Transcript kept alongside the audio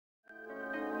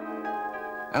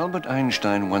Albert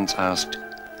Einstein once asked,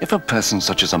 if a person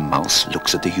such as a mouse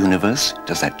looks at the universe,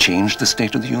 does that change the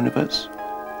state of the universe?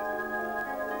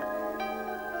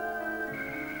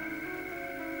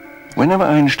 Whenever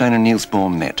Einstein and Niels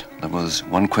Bohr met, there was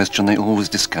one question they always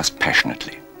discussed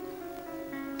passionately.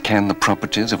 Can the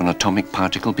properties of an atomic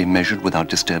particle be measured without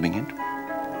disturbing it?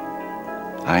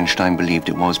 Einstein believed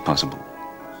it was possible.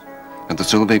 At the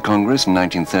Solvay Congress in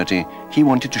 1930, he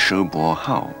wanted to show Bohr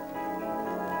how.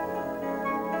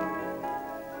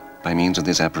 By means of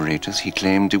this apparatus, he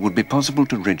claimed it would be possible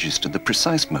to register the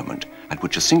precise moment at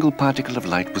which a single particle of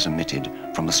light was emitted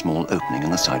from a small opening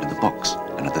in the side of the box,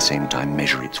 and at the same time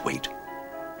measure its weight.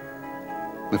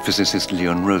 The physicist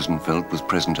Leon Rosenfeld was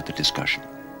present at the discussion.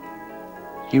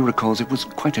 He recalls it was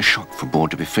quite a shock for Bohr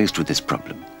to be faced with this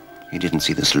problem. He didn't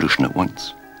see the solution at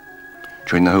once.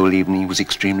 During the whole evening, he was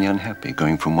extremely unhappy,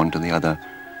 going from one to the other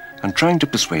and trying to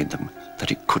persuade them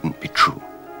that it couldn't be true.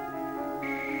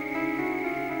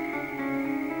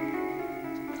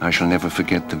 I shall never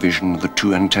forget the vision of the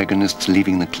two antagonists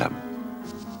leaving the club.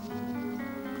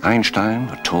 Einstein,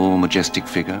 a tall, majestic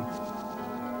figure,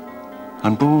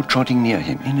 and Bohr trotting near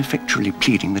him, ineffectually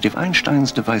pleading that if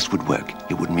Einstein's device would work,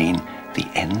 it would mean the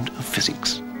end of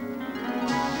physics.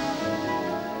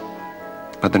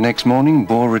 But the next morning,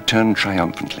 Bohr returned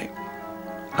triumphantly.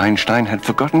 Einstein had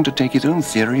forgotten to take his own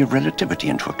theory of relativity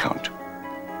into account.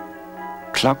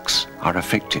 Clocks are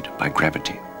affected by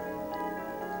gravity.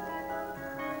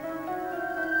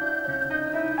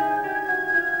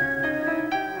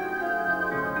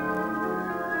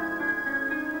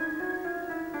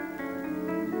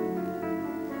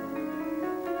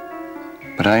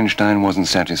 But Einstein wasn't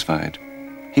satisfied.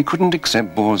 He couldn't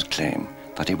accept Bohr's claim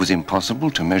that it was impossible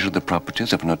to measure the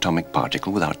properties of an atomic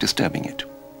particle without disturbing it.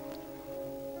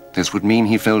 This would mean,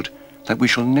 he felt, that we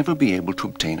shall never be able to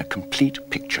obtain a complete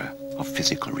picture of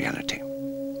physical reality.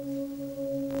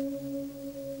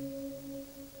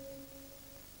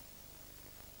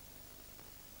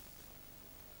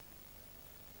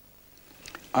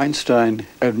 Einstein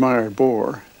admired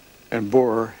Bohr, and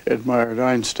Bohr admired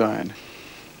Einstein.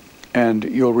 And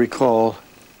you'll recall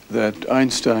that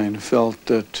Einstein felt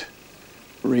that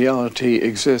reality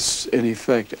exists in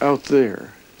effect out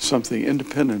there, something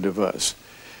independent of us.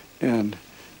 And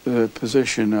the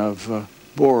position of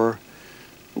Bohr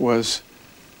was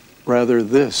rather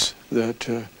this,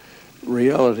 that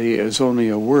reality is only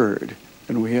a word,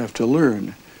 and we have to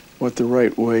learn what the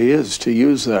right way is to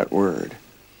use that word.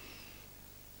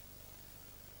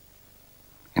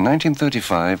 In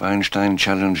 1935, Einstein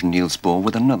challenged Niels Bohr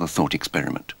with another thought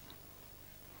experiment.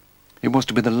 It was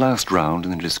to be the last round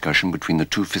in the discussion between the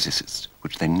two physicists,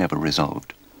 which they never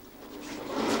resolved.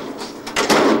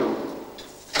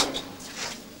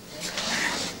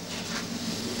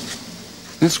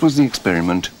 This was the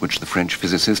experiment which the French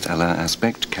physicist Alain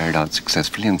Aspect carried out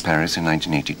successfully in Paris in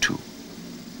 1982.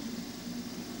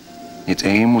 Its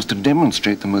aim was to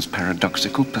demonstrate the most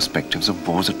paradoxical perspectives of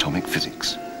Bohr's atomic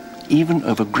physics. Even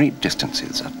over great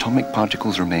distances, atomic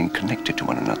particles remain connected to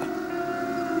one another.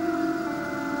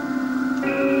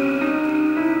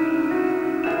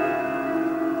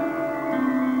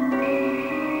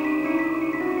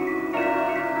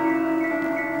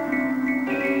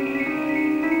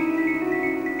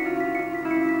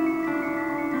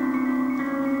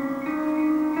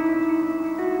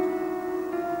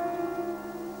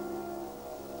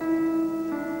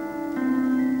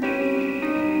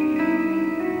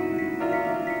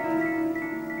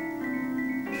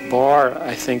 Bohr,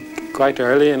 I think, quite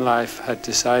early in life had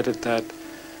decided that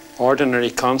ordinary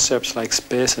concepts like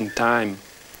space and time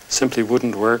simply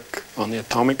wouldn't work on the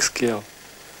atomic scale.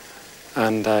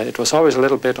 And it was always a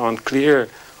little bit unclear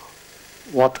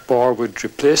what Bohr would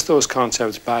replace those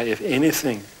concepts by, if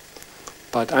anything.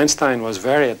 But Einstein was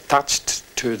very attached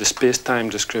to the space-time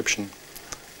description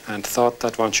and thought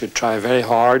that one should try very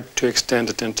hard to extend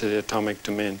it into the atomic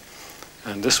domain.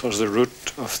 And this was the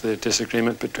root of the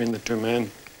disagreement between the two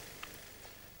men.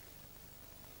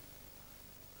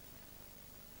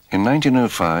 In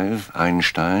 1905,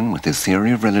 Einstein, with his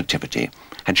theory of relativity,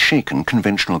 had shaken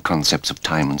conventional concepts of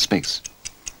time and space.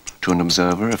 To an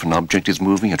observer, if an object is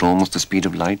moving at almost the speed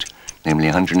of light, namely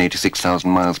 186,000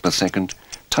 miles per second,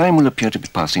 time will appear to be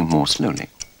passing more slowly.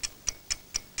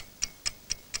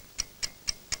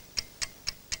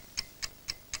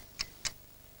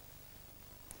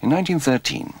 In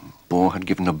 1913, Bohr had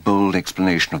given a bold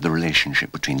explanation of the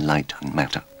relationship between light and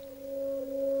matter.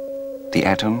 The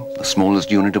atom, the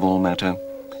smallest unit of all matter,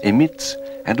 emits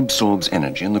and absorbs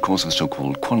energy in the course of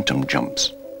so-called quantum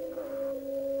jumps.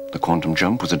 The quantum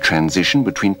jump was a transition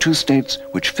between two states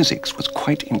which physics was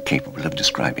quite incapable of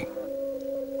describing.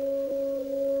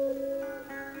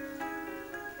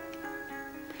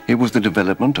 It was the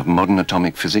development of modern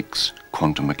atomic physics,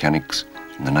 quantum mechanics,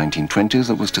 in the 1920s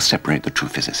that was to separate the true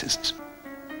physicists.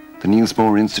 The Niels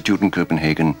Bohr Institute in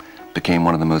Copenhagen became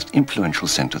one of the most influential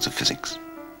centers of physics.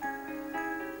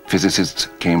 Physicists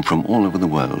came from all over the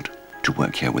world to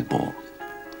work here with Bohr.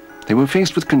 They were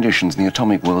faced with conditions in the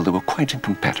atomic world that were quite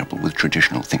incompatible with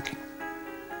traditional thinking.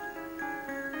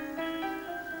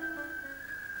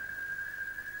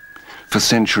 For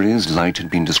centuries, light had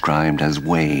been described as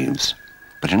waves,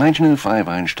 but in 1905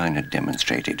 Einstein had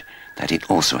demonstrated that it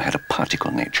also had a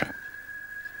particle nature.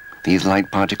 These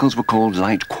light particles were called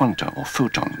light quanta, or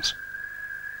photons.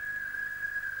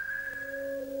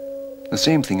 The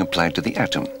same thing applied to the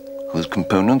atom, whose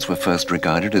components were first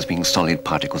regarded as being solid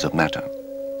particles of matter.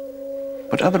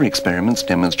 But other experiments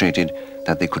demonstrated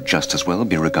that they could just as well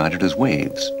be regarded as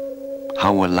waves.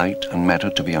 How were light and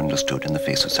matter to be understood in the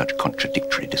face of such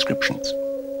contradictory descriptions?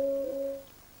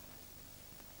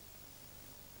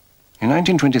 In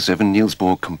 1927, Niels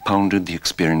Bohr compounded the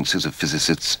experiences of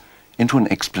physicists into an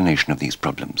explanation of these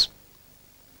problems.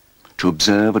 To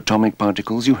observe atomic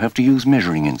particles, you have to use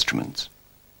measuring instruments.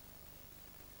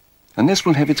 And this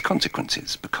will have its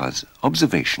consequences, because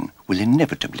observation will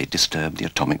inevitably disturb the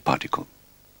atomic particle.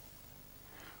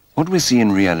 What we see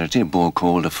in reality, Bohr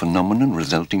called a phenomenon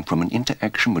resulting from an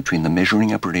interaction between the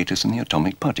measuring apparatus and the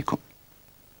atomic particle.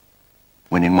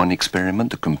 When in one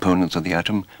experiment the components of the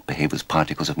atom behave as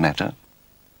particles of matter,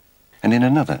 and in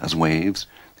another as waves,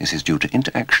 this is due to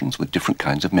interactions with different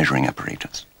kinds of measuring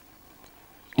apparatus.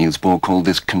 Niels Bohr called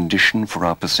this condition for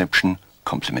our perception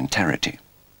complementarity.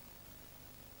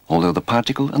 Although the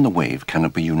particle and the wave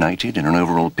cannot be united in an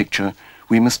overall picture,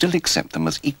 we must still accept them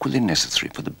as equally necessary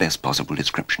for the best possible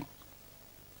description.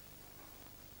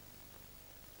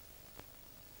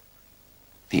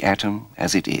 The atom,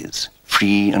 as it is,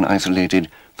 free and isolated,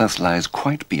 thus lies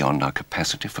quite beyond our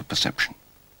capacity for perception.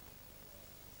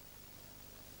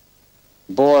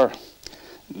 Bohr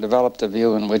developed a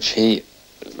view in which he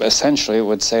essentially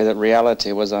would say that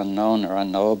reality was unknown or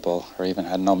unknowable, or even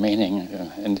had no meaning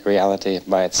in reality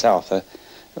by itself.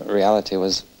 Reality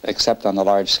was, except on the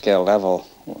large-scale level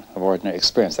of ordinary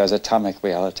experience, as atomic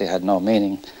reality had no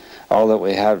meaning. All that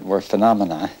we had were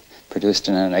phenomena produced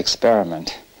in an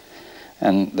experiment,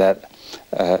 and that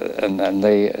and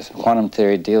the quantum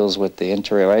theory deals with the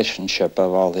interrelationship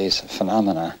of all these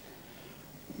phenomena.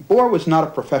 Bohr was not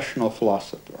a professional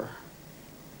philosopher.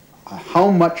 How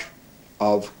much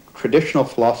of traditional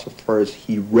philosophers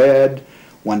he read,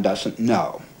 one doesn't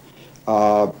know.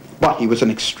 But he was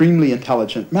an extremely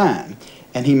intelligent man,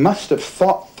 and he must have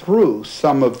thought through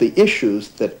some of the issues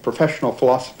that professional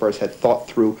philosophers had thought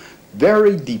through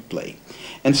very deeply.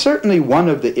 And certainly one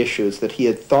of the issues that he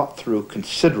had thought through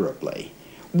considerably,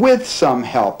 with some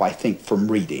help, I think, from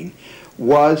reading,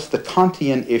 was the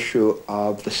Kantian issue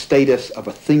of the status of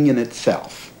a thing in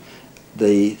itself.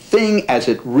 The thing as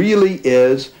it really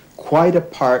is, quite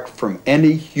apart from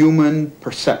any human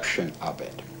perception of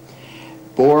it.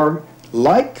 Bohr,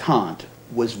 like Kant,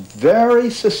 was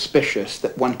very suspicious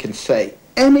that one can say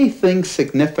anything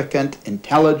significant,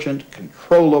 intelligent,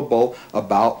 controllable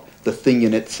about the thing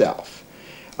in itself.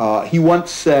 He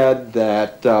once said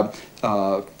that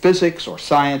physics, or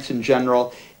science in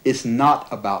general, is not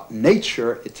about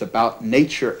nature, it's about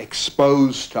nature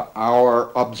exposed to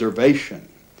our observation.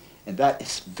 And that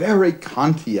is very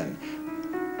Kantian.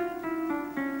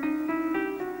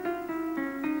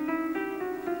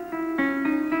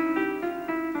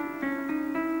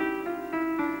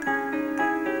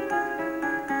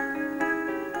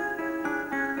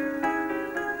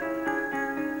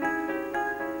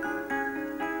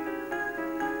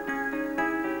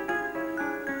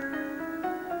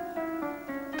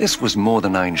 This was more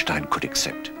than Einstein could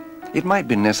accept. It might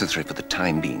be necessary for the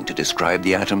time being to describe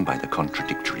the atom by the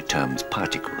contradictory terms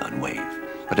particle and wave,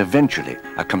 but eventually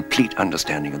a complete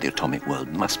understanding of the atomic world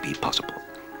must be possible.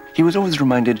 He was always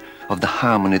reminded of the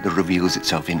harmony that reveals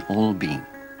itself in all being.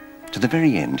 To the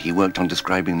very end, he worked on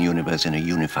describing the universe in a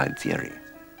unified theory.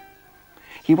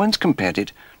 He once compared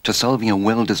it to solving a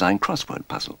well-designed crossword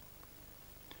puzzle.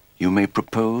 You may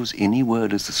propose any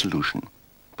word as the solution,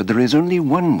 but there is only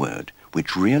one word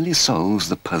which really solves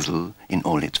the puzzle in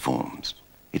all its forms.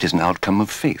 It is an outcome of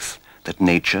faith that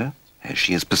nature, as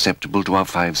she is perceptible to our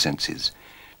five senses,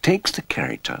 takes the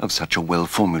character of such a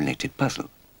well-formulated puzzle.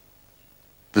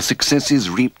 The successes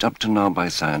reaped up to now by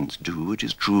science do, it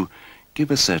is true, give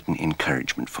a certain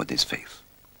encouragement for this faith.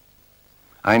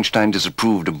 Einstein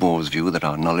disapproved of Bohr's view that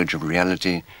our knowledge of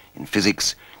reality in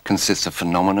physics consists of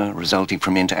phenomena resulting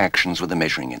from interactions with a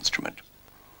measuring instrument.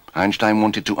 Einstein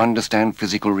wanted to understand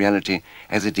physical reality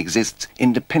as it exists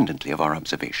independently of our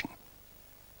observation.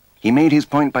 He made his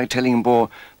point by telling Bohr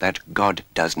that God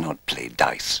does not play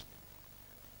dice.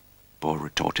 Bohr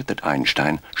retorted that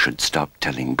Einstein should stop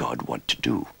telling God what to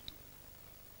do.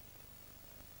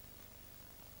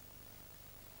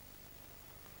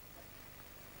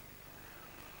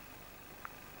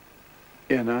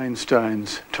 In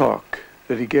Einstein's talk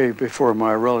that he gave before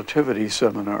my relativity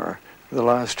seminar, the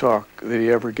last talk that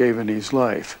he ever gave in his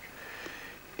life,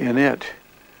 in it,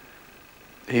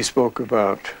 he spoke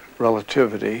about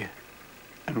relativity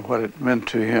and what it meant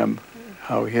to him,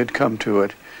 how he had come to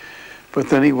it. But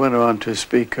then he went on to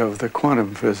speak of the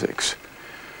quantum physics.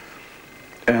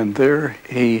 And there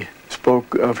he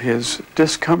spoke of his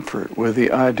discomfort with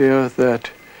the idea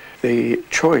that the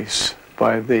choice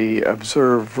by the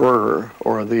observer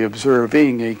or the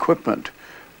observing equipment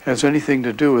has anything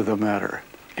to do with the matter.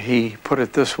 He put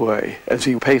it this way as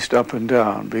he paced up and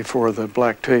down before the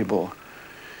black table.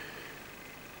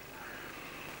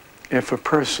 If a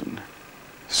person,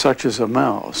 such as a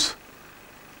mouse,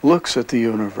 looks at the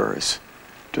universe,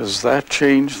 does that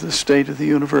change the state of the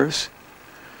universe?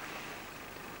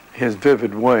 His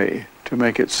vivid way to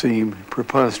make it seem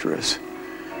preposterous.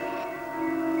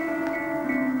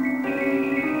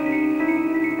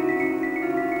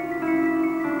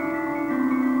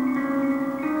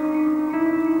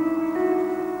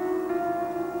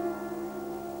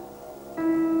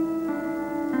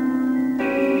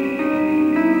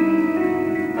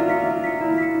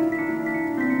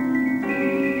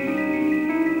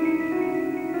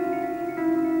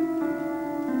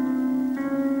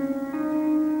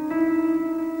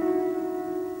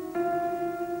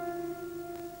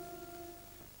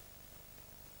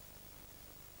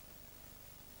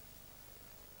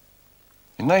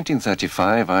 In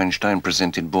 1935, Einstein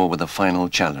presented Bohr with a final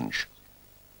challenge.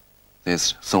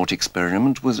 This thought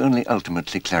experiment was only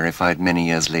ultimately clarified many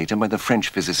years later by the French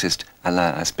physicist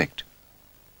Alain Aspect.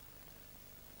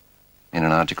 In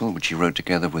an article which he wrote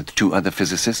together with two other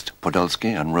physicists,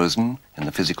 Podolsky and Rosen, in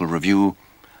the Physical Review,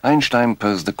 Einstein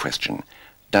posed the question,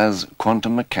 does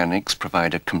quantum mechanics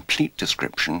provide a complete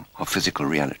description of physical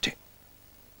reality?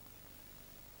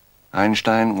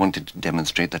 Einstein wanted to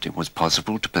demonstrate that it was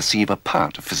possible to perceive a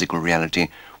part of physical reality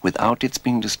without its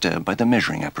being disturbed by the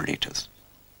measuring apparatus.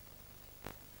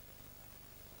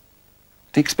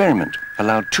 The experiment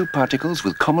allowed two particles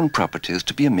with common properties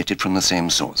to be emitted from the same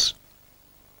source.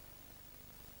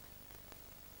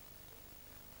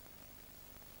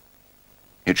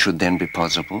 It should then be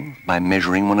possible, by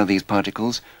measuring one of these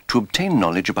particles, to obtain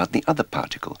knowledge about the other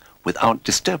particle without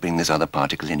disturbing this other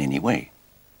particle in any way.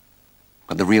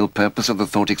 But the real purpose of the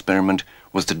thought experiment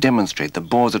was to demonstrate that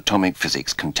Bohr's atomic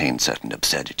physics contained certain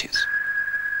absurdities.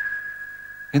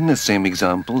 In this same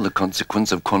example, the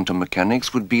consequence of quantum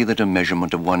mechanics would be that a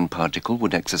measurement of one particle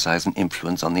would exercise an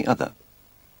influence on the other.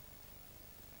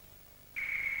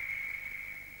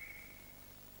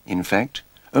 In fact,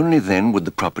 only then would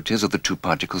the properties of the two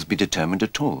particles be determined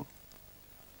at all.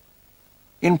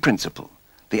 In principle,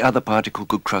 the other particle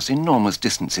could cross enormous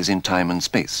distances in time and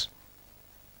space.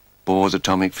 Bohr's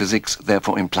atomic physics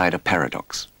therefore implied a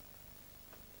paradox.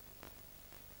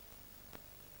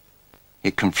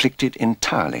 It conflicted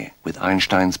entirely with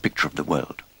Einstein's picture of the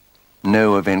world.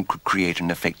 No event could create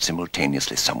an effect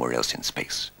simultaneously somewhere else in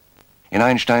space. In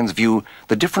Einstein's view,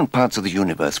 the different parts of the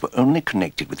universe were only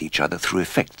connected with each other through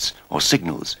effects or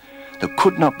signals that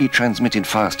could not be transmitted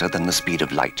faster than the speed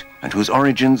of light, and whose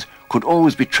origins could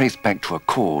always be traced back to a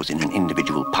cause in an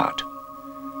individual part.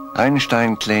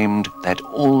 Einstein claimed that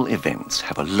all events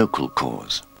have a local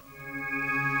cause.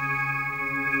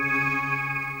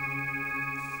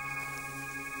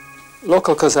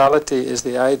 Local causality is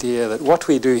the idea that what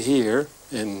we do here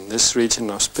in this region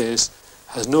of space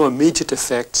has no immediate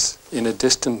effects in a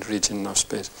distant region of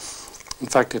space. In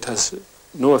fact, it has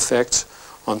no effects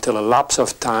until a lapse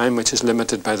of time which is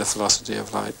limited by the velocity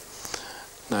of light.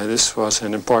 Now, this was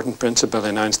an important principle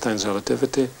in Einstein's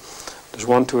relativity. There's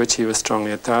one to which he was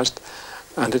strongly attached,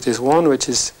 and it is one which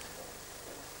is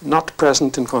not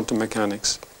present in quantum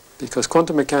mechanics, because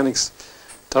quantum mechanics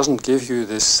doesn't give you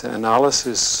this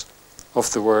analysis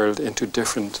of the world into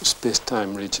different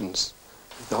space-time regions.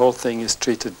 The whole thing is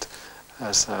treated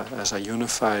as a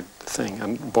unified thing,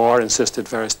 and Bohr insisted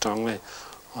very strongly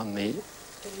on the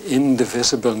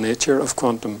indivisible nature of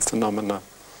quantum phenomena.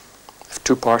 If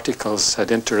two particles had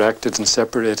interacted and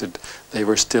separated, they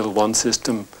were still one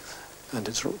system. And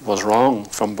it was wrong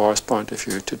from Bohr's point of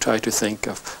view to try to think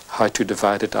of how to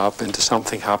divide it up into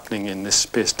something happening in this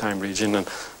space-time region and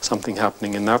something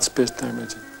happening in that space-time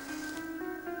region.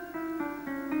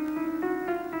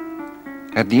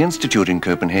 At the Institute in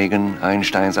Copenhagen,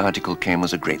 Einstein's article came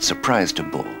as a great surprise to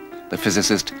Bohr. The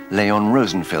physicist Leon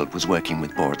Rosenfeld was working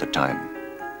with Bohr at the time.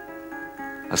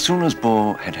 As soon as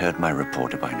Bohr had heard my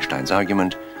report of Einstein's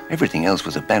argument, everything else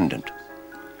was abandoned.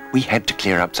 We had to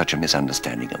clear up such a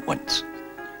misunderstanding at once.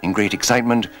 In great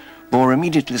excitement, Bohr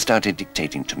immediately started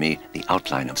dictating to me the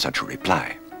outline of such a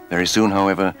reply. Very soon,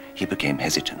 however, he became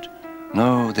hesitant.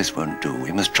 No, this won't do.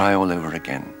 We must try all over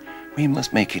again. We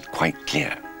must make it quite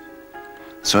clear.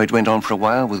 So it went on for a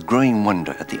while with growing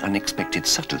wonder at the unexpected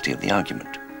subtlety of the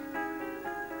argument.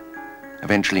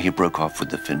 Eventually he broke off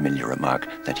with the familiar remark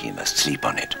that he must sleep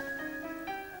on it.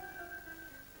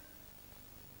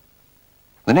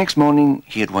 The next morning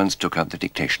he at once took up the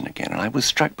dictation again, and I was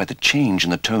struck by the change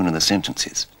in the tone of the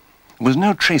sentences. There was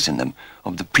no trace in them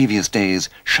of the previous day's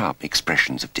sharp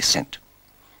expressions of dissent.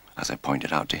 As I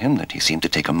pointed out to him that he seemed to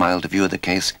take a milder view of the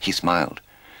case, he smiled.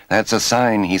 "That's a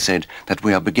sign," he said, "that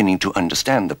we are beginning to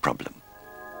understand the problem."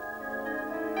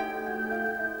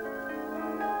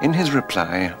 In his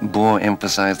reply, Bohr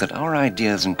emphasized that our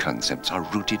ideas and concepts are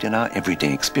rooted in our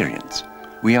everyday experience.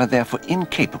 We are therefore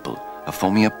incapable of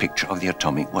forming a picture of the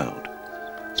atomic world.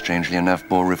 Strangely enough,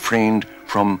 Bohr refrained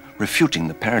from refuting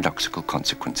the paradoxical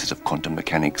consequences of quantum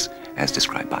mechanics as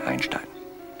described by Einstein.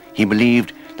 He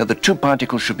believed that the two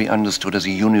particles should be understood as a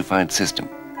unified system.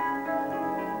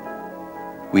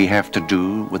 We have to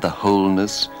do with a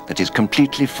wholeness that is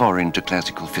completely foreign to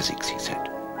classical physics, he said.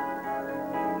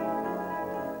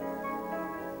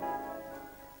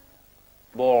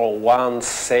 Bohr once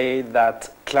said that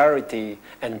clarity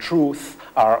and truth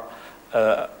are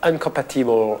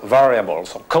incompatible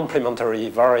variables or complementary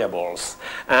variables,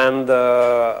 and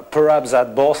perhaps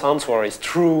that Bohr's answer is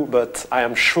true, but I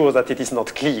am sure that it is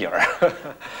not clear.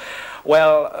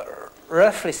 Well,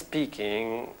 roughly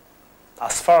speaking,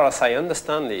 as far as I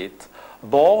understand it,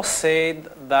 Bohr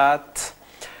said that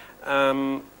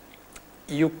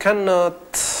you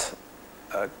cannot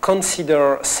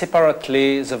consider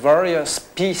separately the various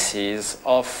pieces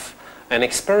of an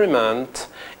experiment.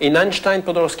 In Einstein,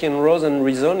 Podolsky, and Rosen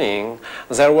reasoning,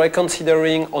 they were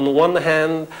considering on one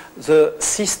hand the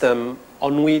system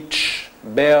on which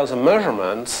bear the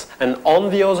measurements, and on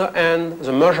the other hand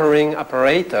the measuring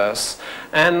apparatus.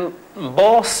 And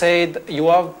Bohr said you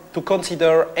have to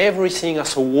consider everything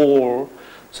as a whole,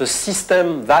 the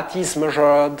system that is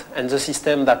measured and the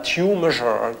system that you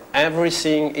measured.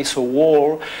 Everything is a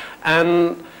whole,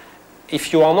 and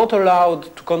if you are not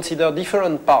allowed to consider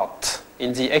different parts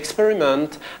in the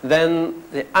experiment, then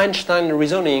the Einstein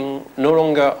reasoning no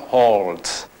longer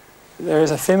holds. There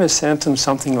is a famous sentence,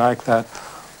 something like that: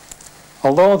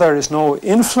 although there is no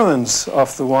influence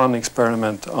of the one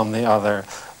experiment on the other,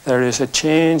 there is a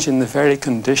change in the very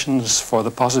conditions for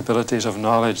the possibilities of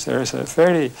knowledge. There is a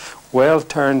very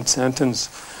well-turned sentence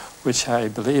which I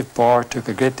believe Bohr took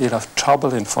a great deal of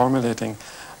trouble in formulating,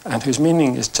 and whose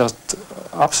meaning is just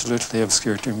absolutely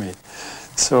obscure to me.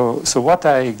 So what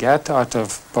I get out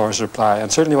of Bohr's reply,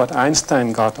 and certainly what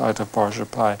Einstein got out of Bohr's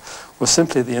reply, was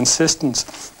simply the insistence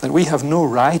that we have no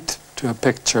right to a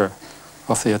picture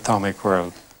of the atomic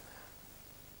world.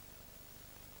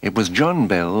 It was John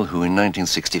Bell who in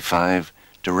 1965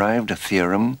 derived a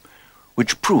theorem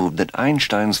which proved that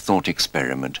Einstein's thought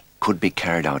experiment could be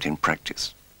carried out in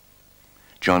practice.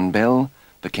 John Bell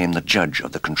became the judge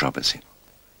of the controversy.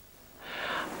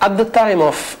 At the time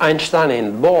of Einstein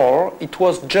and Bohr, it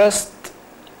was just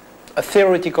a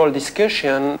theoretical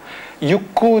discussion. You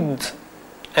could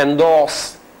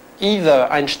endorse either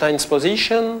Einstein's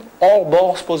position or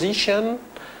Bohr's position,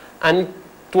 and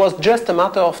it was just a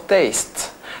matter of taste.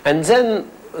 And then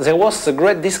there was the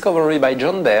great discovery by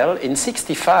John Bell in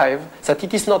 '65 that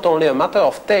it is not only a matter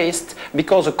of taste,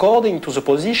 because according to the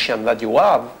position that you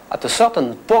have, at a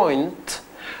certain point,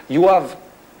 you have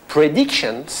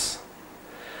predictions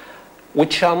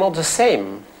which are not the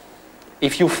same.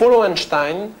 If you follow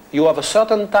Einstein, you have a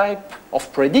certain type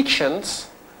of predictions.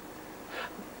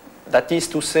 That is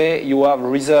to say, you have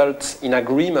results in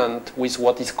agreement with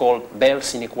what is called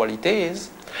Bell's inequalities.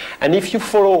 And if you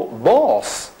follow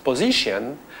Bohr's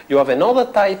position, you have another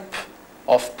type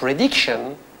of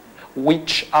prediction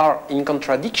which are in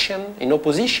contradiction, in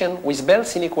opposition with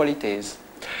Bell's inequalities.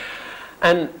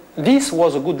 And this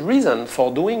was a good reason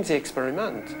for doing the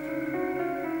experiment.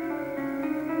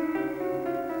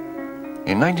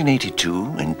 In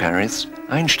 1982, in Paris,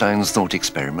 Einstein's thought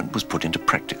experiment was put into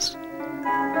practice.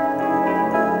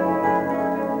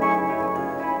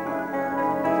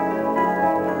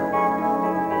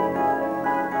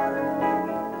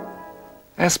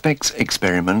 Aspect's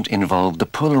experiment involved the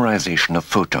polarization of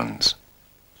photons.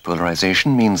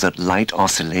 Polarization means that light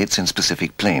oscillates in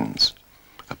specific planes.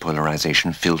 A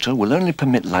polarization filter will only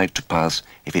permit light to pass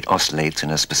if it oscillates in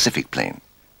a specific plane.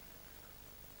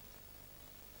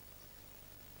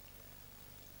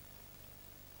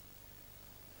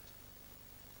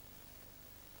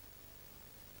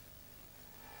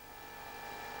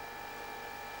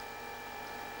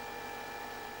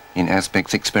 In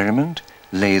Aspect's experiment,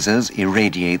 lasers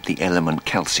irradiate the element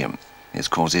calcium. This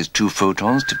causes two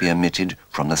photons to be emitted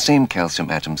from the same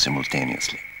calcium atom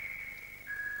simultaneously.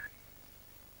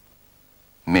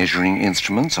 Measuring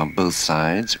instruments on both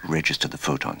sides register the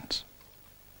photons.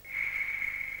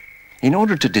 In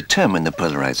order to determine the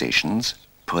polarizations,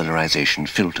 polarization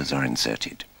filters are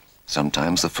inserted.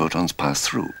 Sometimes the photons pass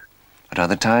through. At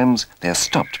other times, they are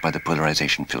stopped by the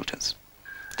polarization filters.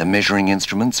 The measuring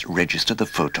instruments register the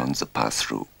photons that pass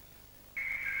through.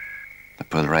 The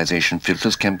polarization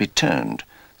filters can be turned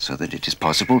so that it is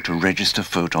possible to register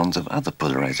photons of other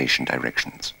polarization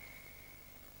directions.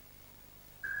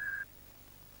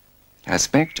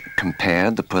 Aspect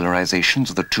compared the polarizations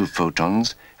of the two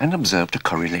photons and observed a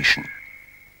correlation.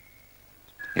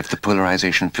 If the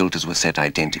polarization filters were set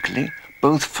identically,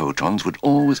 both photons would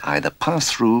always either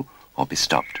pass through or be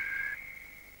stopped.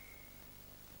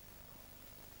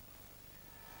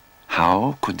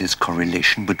 How could this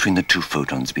correlation between the two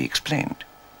photons be explained?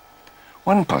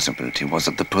 One possibility was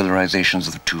that the polarizations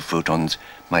of the two photons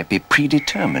might be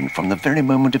predetermined from the very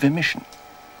moment of emission.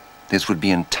 This would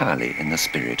be entirely in the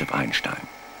spirit of Einstein.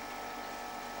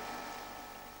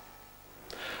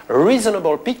 A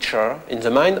reasonable picture in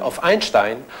the mind of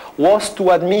Einstein was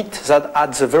to admit that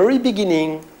at the very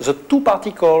beginning the two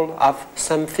particles have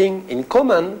something in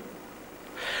common.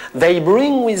 They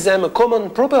bring with them a common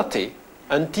property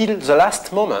until the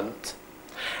last moment.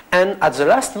 And at the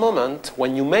last moment,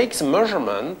 when you make the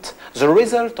measurement, the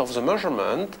result of the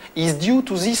measurement is due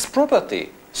to this property.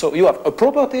 So you have a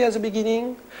property at the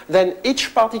beginning, then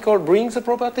each particle brings the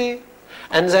property,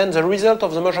 and then the result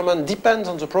of the measurement depends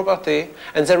on the property,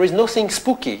 and there is nothing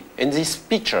spooky in this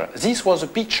picture. This was a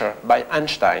picture by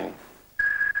Einstein.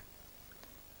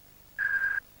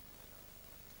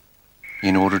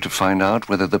 In order to find out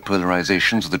whether the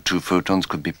polarizations of the two photons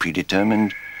could be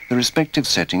predetermined, the respective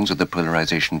settings of the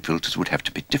polarization filters would have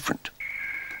to be different.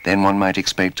 Then one might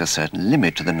expect a certain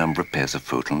limit to the number of pairs of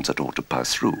photons that ought to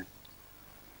pass through.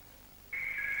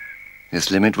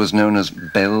 This limit was known as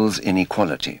Bell's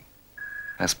inequality.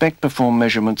 Aspect performed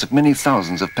measurements of many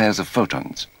thousands of pairs of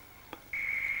photons.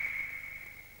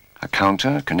 A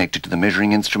counter connected to the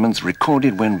measuring instruments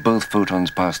recorded when both photons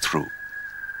passed through.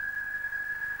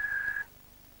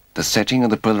 The setting of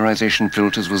the polarization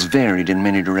filters was varied in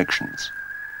many directions.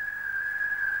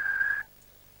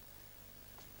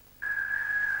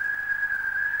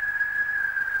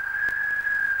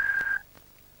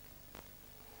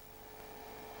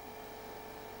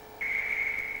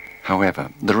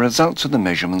 However, the results of the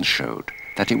measurements showed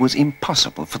that it was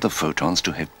impossible for the photons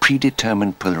to have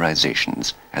predetermined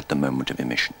polarizations at the moment of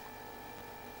emission.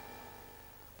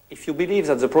 If you believe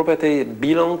that the property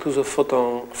belongs to the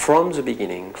photon from the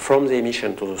beginning, from the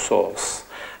emission to the source,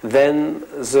 then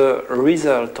the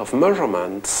result of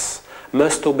measurements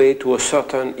must obey to a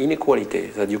certain inequality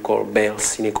that you call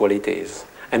Bell's inequalities.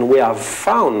 And we have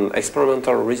found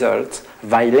experimental results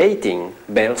violating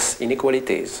Bell's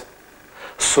inequalities.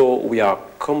 So we are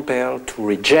compelled to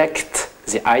reject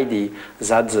the idea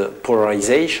that the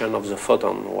polarization of the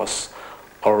photon was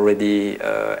already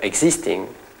existing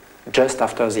just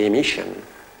after the emission.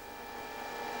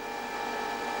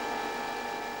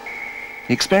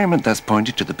 The experiment thus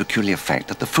pointed to the peculiar fact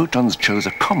that the photons chose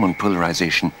a common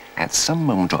polarization at some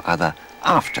moment or other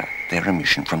after their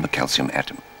emission from the calcium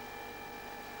atom.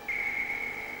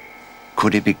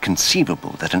 Could it be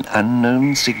conceivable that an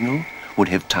unknown signal would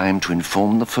have time to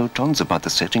inform the photons about the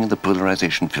setting of the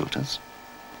polarization filters?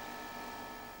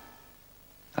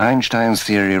 Einstein's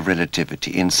theory of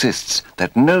relativity insists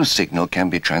that no signal can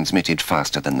be transmitted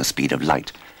faster than the speed of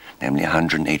light, namely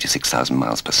 186,000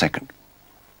 miles per second.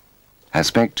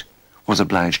 Aspect was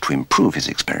obliged to improve his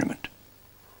experiment.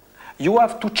 You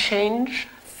have to change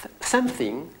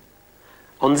something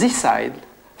on this side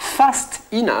fast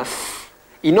enough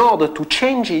in order to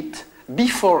change it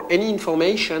before any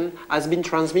information has been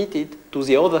transmitted to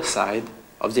the other side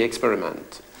of the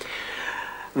experiment.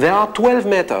 There are 12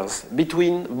 meters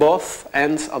between both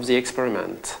ends of the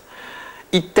experiment.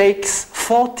 It takes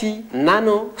 40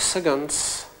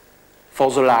 nanoseconds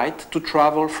for the light to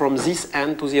travel from this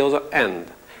end to the other end.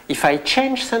 If I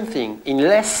change something in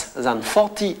less than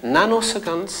 40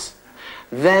 nanoseconds,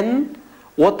 then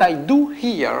what I do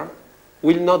here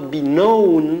will not be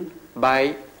known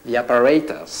by the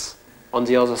apparatus on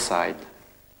the other side.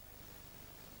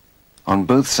 On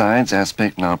both sides,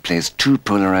 Aspect now placed two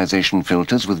polarization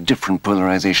filters with different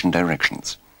polarization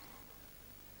directions.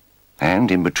 And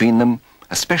in between them,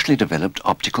 a specially developed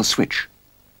optical switch.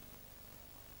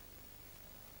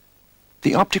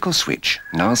 The optical switch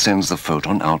now sends the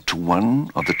photon out to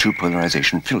one of the two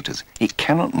polarization filters. It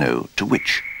cannot know to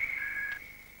which.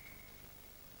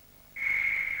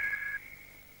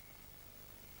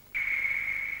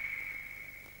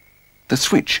 The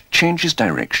switch changes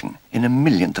direction in a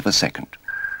millionth of a second.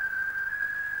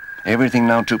 Everything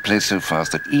now took place so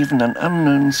fast that even an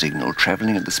unknown signal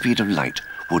traveling at the speed of light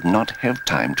would not have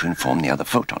time to inform the other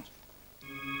photons.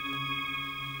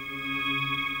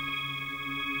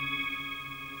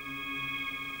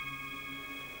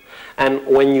 And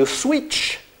when you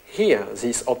switch here,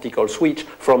 this optical switch,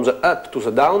 from the up to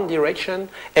the down direction,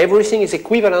 everything is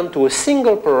equivalent to a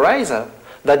single polarizer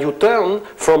that you turn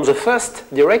from the first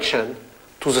direction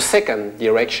to the second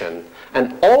direction.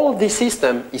 And all this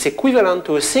system is equivalent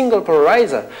to a single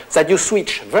polarizer that you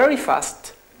switch very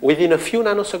fast within a few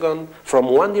nanoseconds from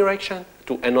one direction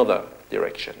to another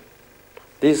direction.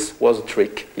 This was a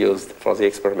trick used for the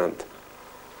experiment.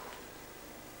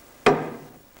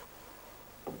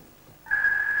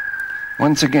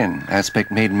 Once again,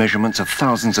 Aspect made measurements of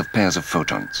thousands of pairs of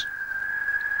photons.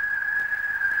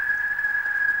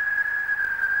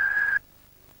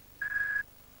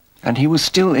 And he was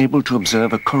still able to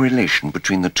observe a correlation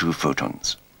between the two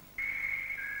photons.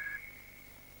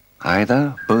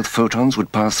 Either both photons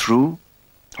would pass through,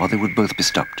 or they would both be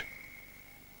stopped.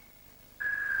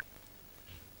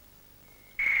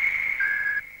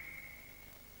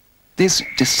 This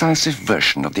decisive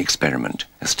version of the experiment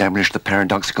established the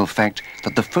paradoxical fact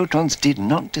that the photons did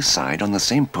not decide on the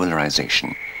same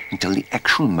polarization until the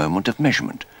actual moment of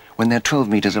measurement, when they're 12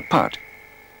 meters apart,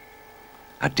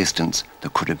 a distance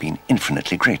that could have been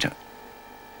infinitely greater.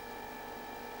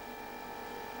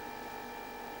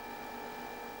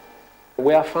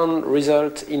 We have found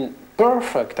results in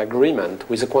perfect agreement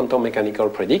with the quantum mechanical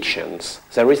predictions.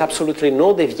 There is absolutely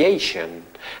no deviation,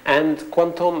 and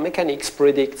quantum mechanics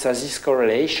predicts that this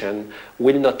correlation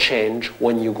will not change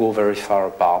when you go very far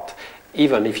apart,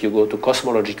 even if you go to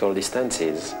cosmological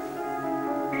distances.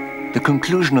 The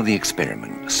conclusion of the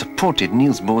experiment supported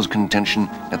Niels Bohr's contention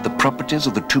that the properties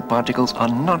of the two particles are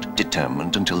not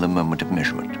determined until the moment of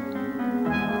measurement.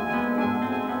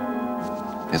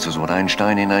 This was what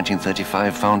Einstein in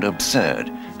 1935 found absurd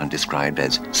and described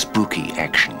as spooky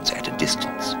actions at a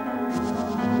distance.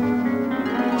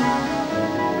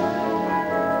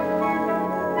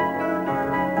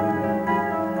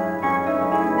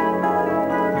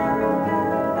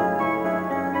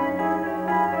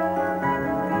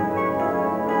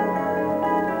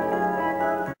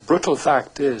 Brutal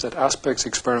fact is that Aspect's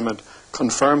experiment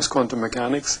confirms quantum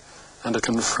mechanics, and it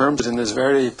confirms it in this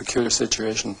very peculiar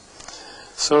situation.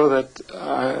 So that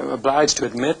I'm obliged to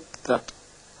admit that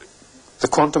the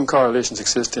quantum correlations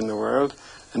exist in the world,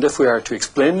 and if we are to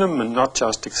explain them and not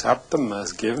just accept them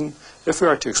as given, if we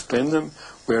are to explain them,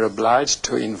 we are obliged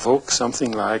to invoke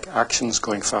something like actions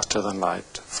going faster than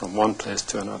light from one place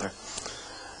to another.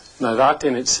 Now that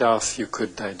in itself you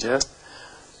could digest,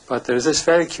 but there is this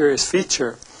very curious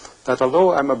feature that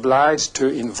although I'm obliged to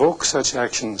invoke such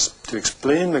actions to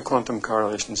explain the quantum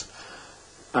correlations,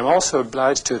 I'm also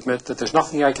obliged to admit that there's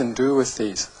nothing I can do with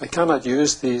these. I cannot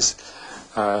use these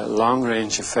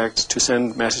long-range effects to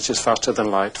send messages faster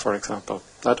than light, for example.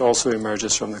 That also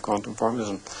emerges from the quantum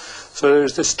formalism. So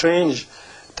there's this strange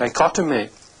dichotomy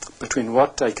between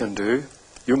what I can do.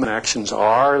 Human actions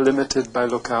are limited by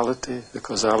locality. The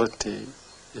causality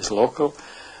is local.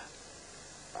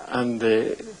 And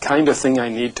the kind of thing I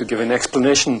need to give an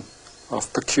explanation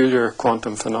of peculiar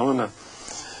quantum phenomena.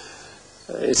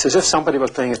 It's as if somebody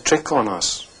was playing a trick on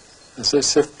us. It's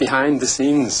as if behind the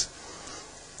scenes.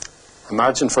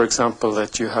 Imagine, for example,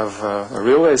 that you have a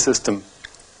railway system.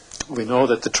 We know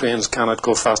that the trains cannot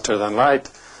go faster than light,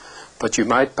 but you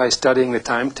might, by studying the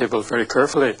timetable very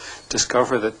carefully,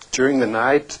 discover that during the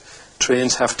night,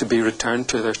 trains have to be returned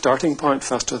to their starting point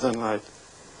faster than light.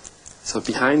 So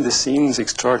behind the scenes,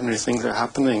 extraordinary things are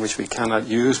happening which we cannot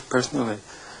use personally.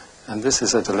 And this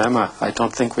is a dilemma. I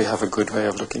don't think we have a good way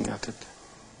of looking at it.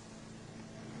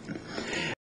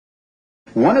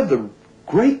 One of the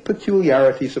great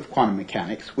peculiarities of quantum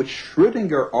mechanics, which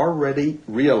Schrödinger already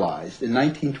realized in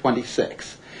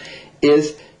 1926,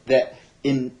 is that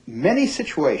in many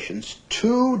situations,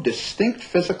 two distinct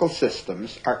physical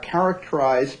systems are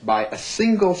characterized by a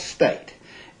single state,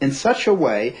 in such a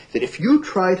way that if you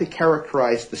try to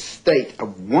characterize the state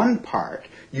of one part,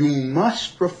 you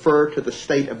must refer to the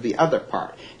state of the other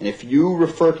part. And if you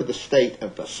refer to the state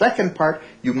of the second part,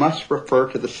 you must refer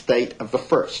to the state of the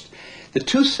first. The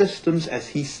two systems, as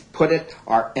he put it,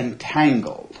 are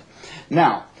entangled.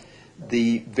 Now,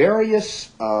 the various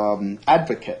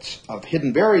advocates of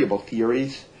hidden variable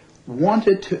theories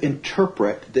wanted to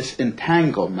interpret this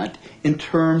entanglement in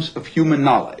terms of human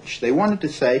knowledge. They wanted to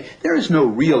say there is no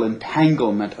real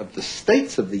entanglement of the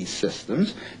states of these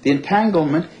systems. The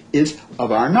entanglement is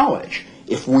of our knowledge.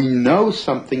 If we know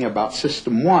something about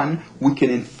system 1, we can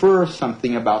infer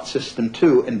something about system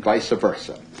 2 and vice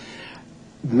versa.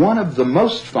 One of the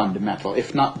most fundamental,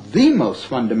 if not the most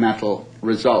fundamental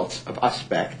results of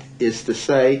aspect is to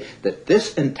say that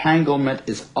this entanglement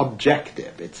is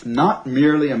objective. It's not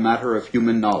merely a matter of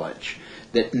human knowledge.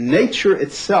 That nature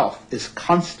itself is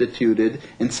constituted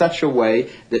in such a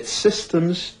way that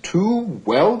systems, two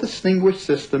well-distinguished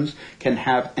systems, can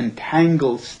have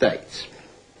entangled states.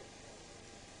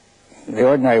 The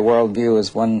ordinary worldview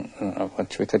is one,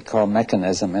 what we could call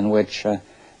mechanism, in which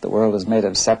the world is made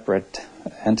of separate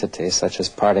entities, such as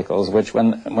particles, which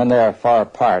when they are far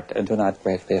apart do not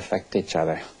greatly affect each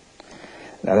other.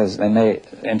 That is, they may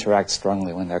interact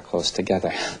strongly when they're close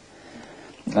together.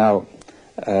 Now,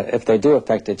 if they do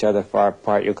affect each other far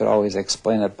apart, you could always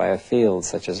explain it by a field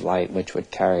such as light, which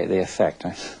would carry the effect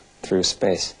through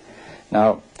space.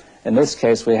 Now, in this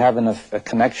case, we have a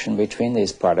connection between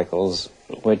these particles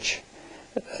which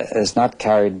is not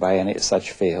carried by any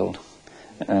such field,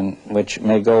 and which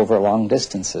may go over long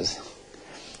distances.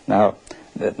 Now,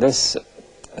 this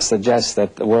suggests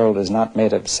that the world is not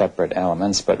made of separate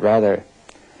elements, but rather,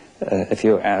 if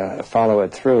you follow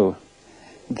it through,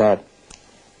 that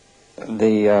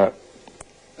the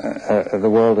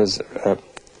world is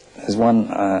one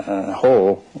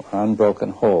whole,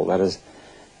 unbroken whole. That is,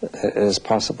 it is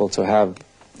possible to have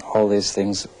all these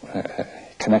things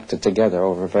connected together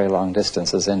over very long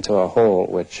distances into a whole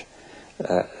which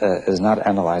is not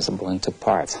analyzable into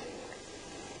parts.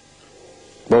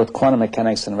 Both quantum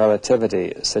mechanics and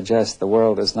relativity suggest the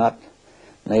world is not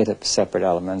made of separate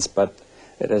elements, but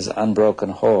it is an unbroken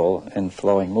whole in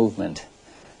flowing movement.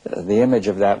 The image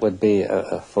of that would be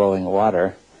a flowing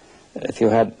water. If you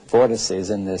had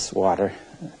vortices in this water,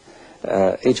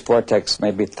 each vortex may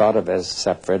be thought of as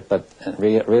separate, but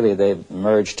really they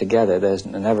merge together. There's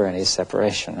never any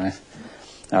separation, right?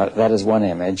 Now, that is one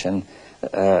image, and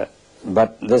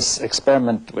but this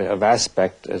experiment of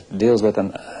aspect deals with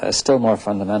a still more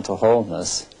fundamental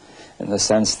wholeness, in the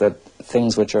sense that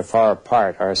things which are far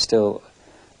apart are still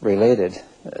related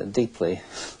deeply,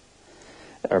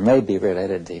 or may be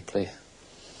related deeply,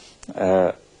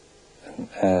 in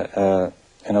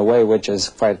a way which is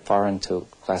quite foreign to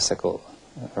classical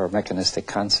or mechanistic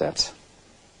concepts.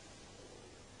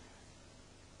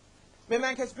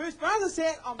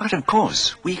 But of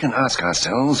course, we can ask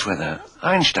ourselves whether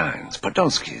Einstein's,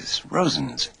 Podolsky's,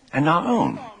 Rosen's, and our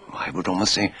own, I would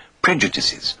almost say,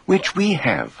 prejudices, which we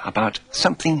have about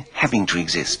something having to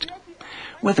exist,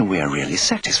 whether we are really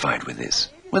satisfied with this,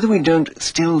 whether we don't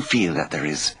still feel that there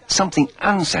is something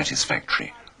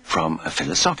unsatisfactory from a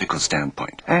philosophical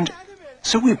standpoint. And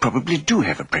so we probably do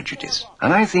have a prejudice.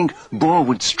 And I think Bohr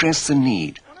would stress the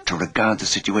need to regard the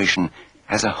situation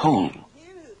as a whole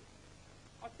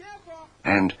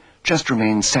and just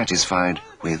remain satisfied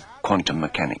with quantum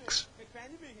mechanics.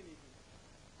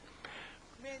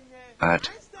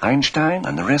 But Einstein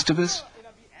and the rest of us,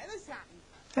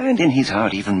 and in his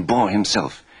heart even Bohr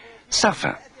himself,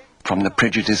 suffer from the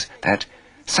prejudice that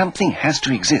something has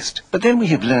to exist. But then we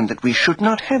have learned that we should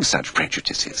not have such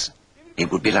prejudices.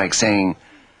 It would be like saying,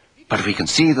 but we can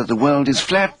see that the world is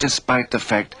flat despite the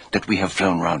fact that we have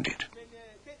flown round it.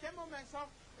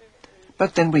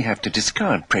 But then we have to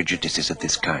discard prejudices of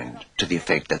this kind to the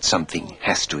effect that something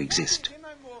has to exist.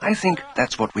 I think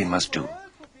that's what we must do.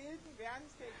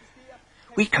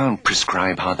 We can't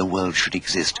prescribe how the world should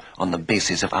exist on the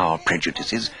basis of our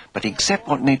prejudices, but accept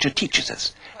what nature teaches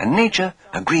us. And nature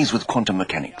agrees with quantum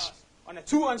mechanics.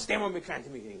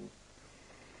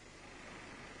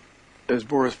 As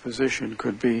Bohr's position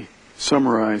could be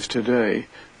summarized today,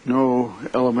 no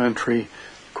elementary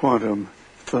quantum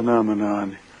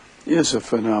phenomenon is a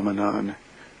phenomenon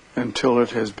until it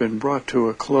has been brought to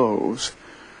a close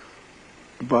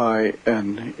by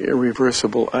an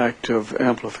irreversible act of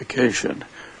amplification,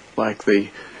 like the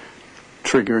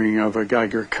triggering of a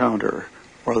Geiger counter,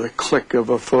 or the click of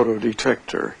a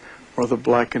photodetector, or the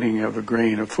blackening of a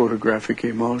grain of photographic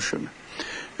emulsion.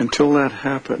 Until that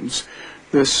happens,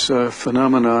 this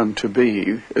phenomenon to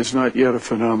be is not yet a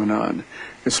phenomenon.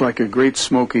 It's like a great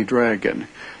smoky dragon.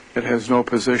 It has no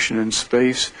position in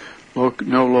space,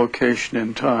 no location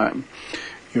in time.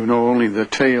 You know only the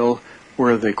tail,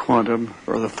 where the quantum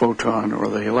or the photon or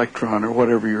the electron or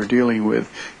whatever you're dealing with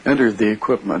entered the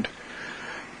equipment.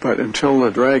 But until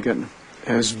the dragon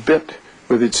has bit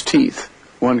with its teeth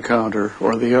one counter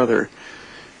or the other,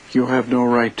 you have no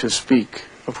right to speak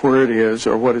of where it is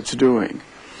or what it's doing.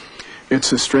 It's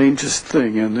the strangest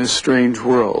thing in this strange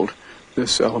world,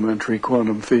 this elementary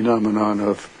quantum phenomenon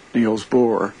of Niels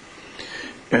Bohr.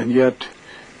 And yet,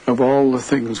 of all the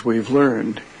things we've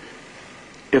learned,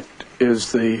 it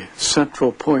is the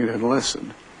central point and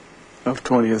lesson of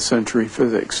 20th century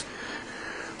physics,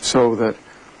 so that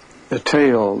the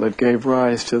tale that gave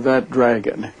rise to that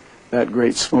dragon, that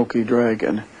great smoky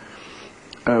dragon,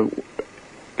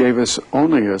 gave us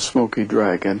only a smoky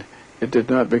dragon. It did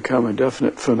not become a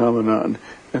definite phenomenon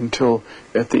until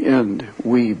at the end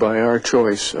we, by our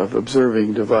choice of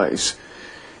observing device,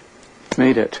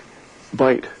 made it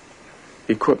bite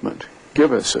equipment,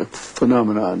 give us a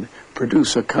phenomenon,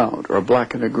 produce a count, or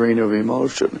blacken a grain of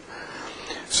emulsion.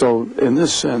 So in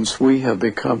this sense, we have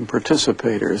become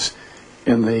participators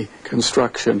in the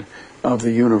construction of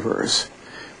the universe.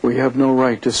 We have no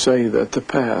right to say that the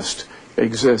past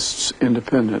exists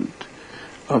independent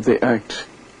of the act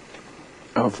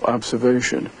of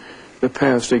observation. The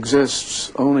past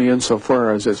exists only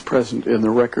insofar as it's present in the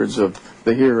records of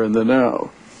the here and the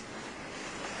now.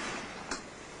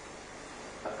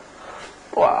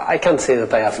 Well, I can't say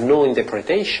that I have no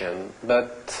interpretation,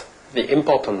 but the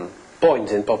important point,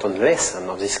 the important lesson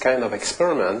of this kind of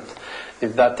experiment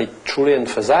is that it truly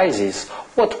emphasizes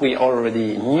what we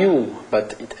already knew,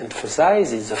 but it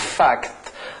emphasizes the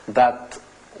fact that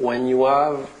when you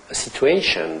have a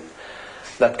situation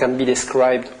that can be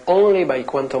described only by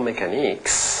quantum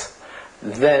mechanics,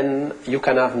 then you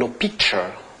can have no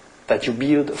picture that you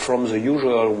build from the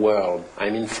usual world. I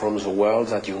mean from the world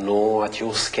that you know at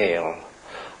your scale.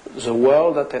 The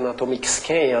world at an atomic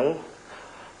scale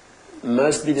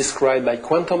must be described by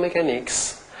quantum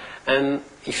mechanics, and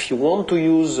if you want to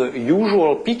use the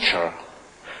usual picture,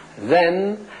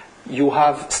 then you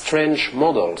have strange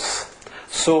models.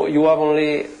 So you have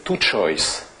only two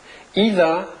choices.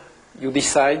 Either you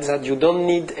decide that you don't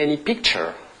need any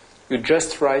picture, you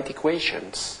just write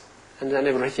equations, and then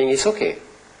everything is okay.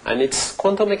 And it's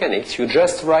quantum mechanics. You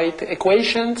just write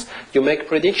equations, you make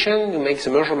prediction, you make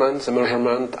the measurements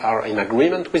are in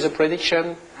agreement with the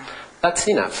prediction. That's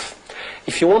enough.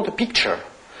 If you want a picture,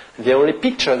 the only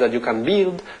picture that you can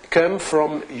build comes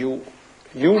from your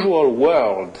usual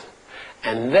world.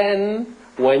 And then,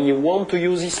 when you want to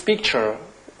use this picture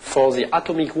for the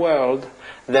atomic world,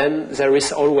 then there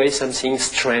is always something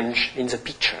strange in the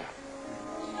picture.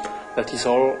 That is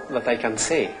all that I can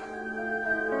say.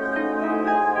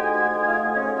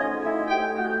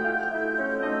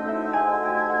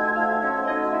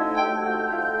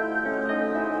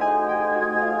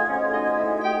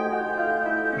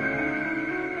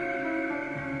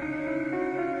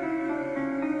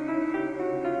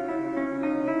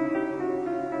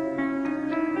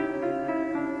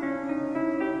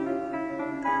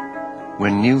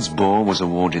 When Niels Bohr was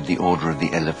awarded the Order of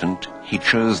the Elephant, he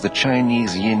chose the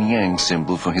Chinese yin-yang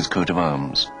symbol for his coat of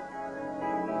arms.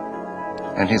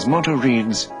 And his motto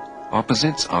reads,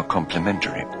 "Opposites are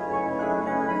complementary."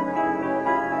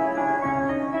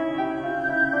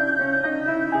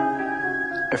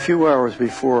 A few hours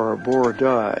before Bohr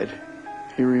died,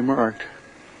 he remarked,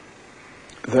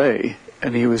 "They,"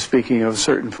 and he was speaking of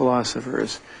certain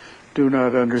philosophers, "do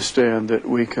not understand that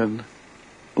we can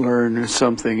learn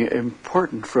something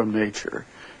important from nature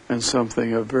and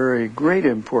something of very great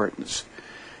importance."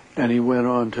 And he went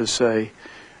on to say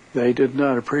they did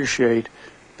not appreciate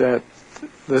that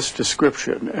this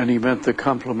description, and he meant the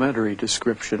complementary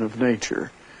description of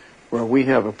nature, where we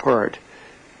have a part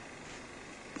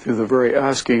through the very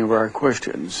asking of our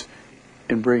questions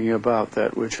in bringing about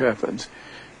that which happens.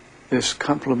 This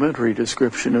complementary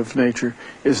description of nature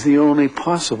is the only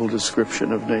possible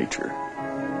description of nature.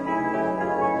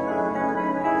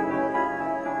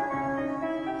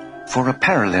 For a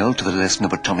parallel to the lesson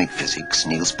of atomic physics,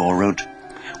 Niels Bohr wrote,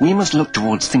 "We must look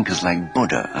towards thinkers like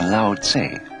Buddha and Lao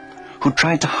Tse, who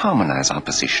tried to harmonize our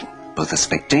position, both as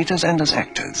spectators and as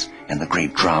actors, in the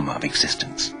great drama of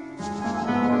existence.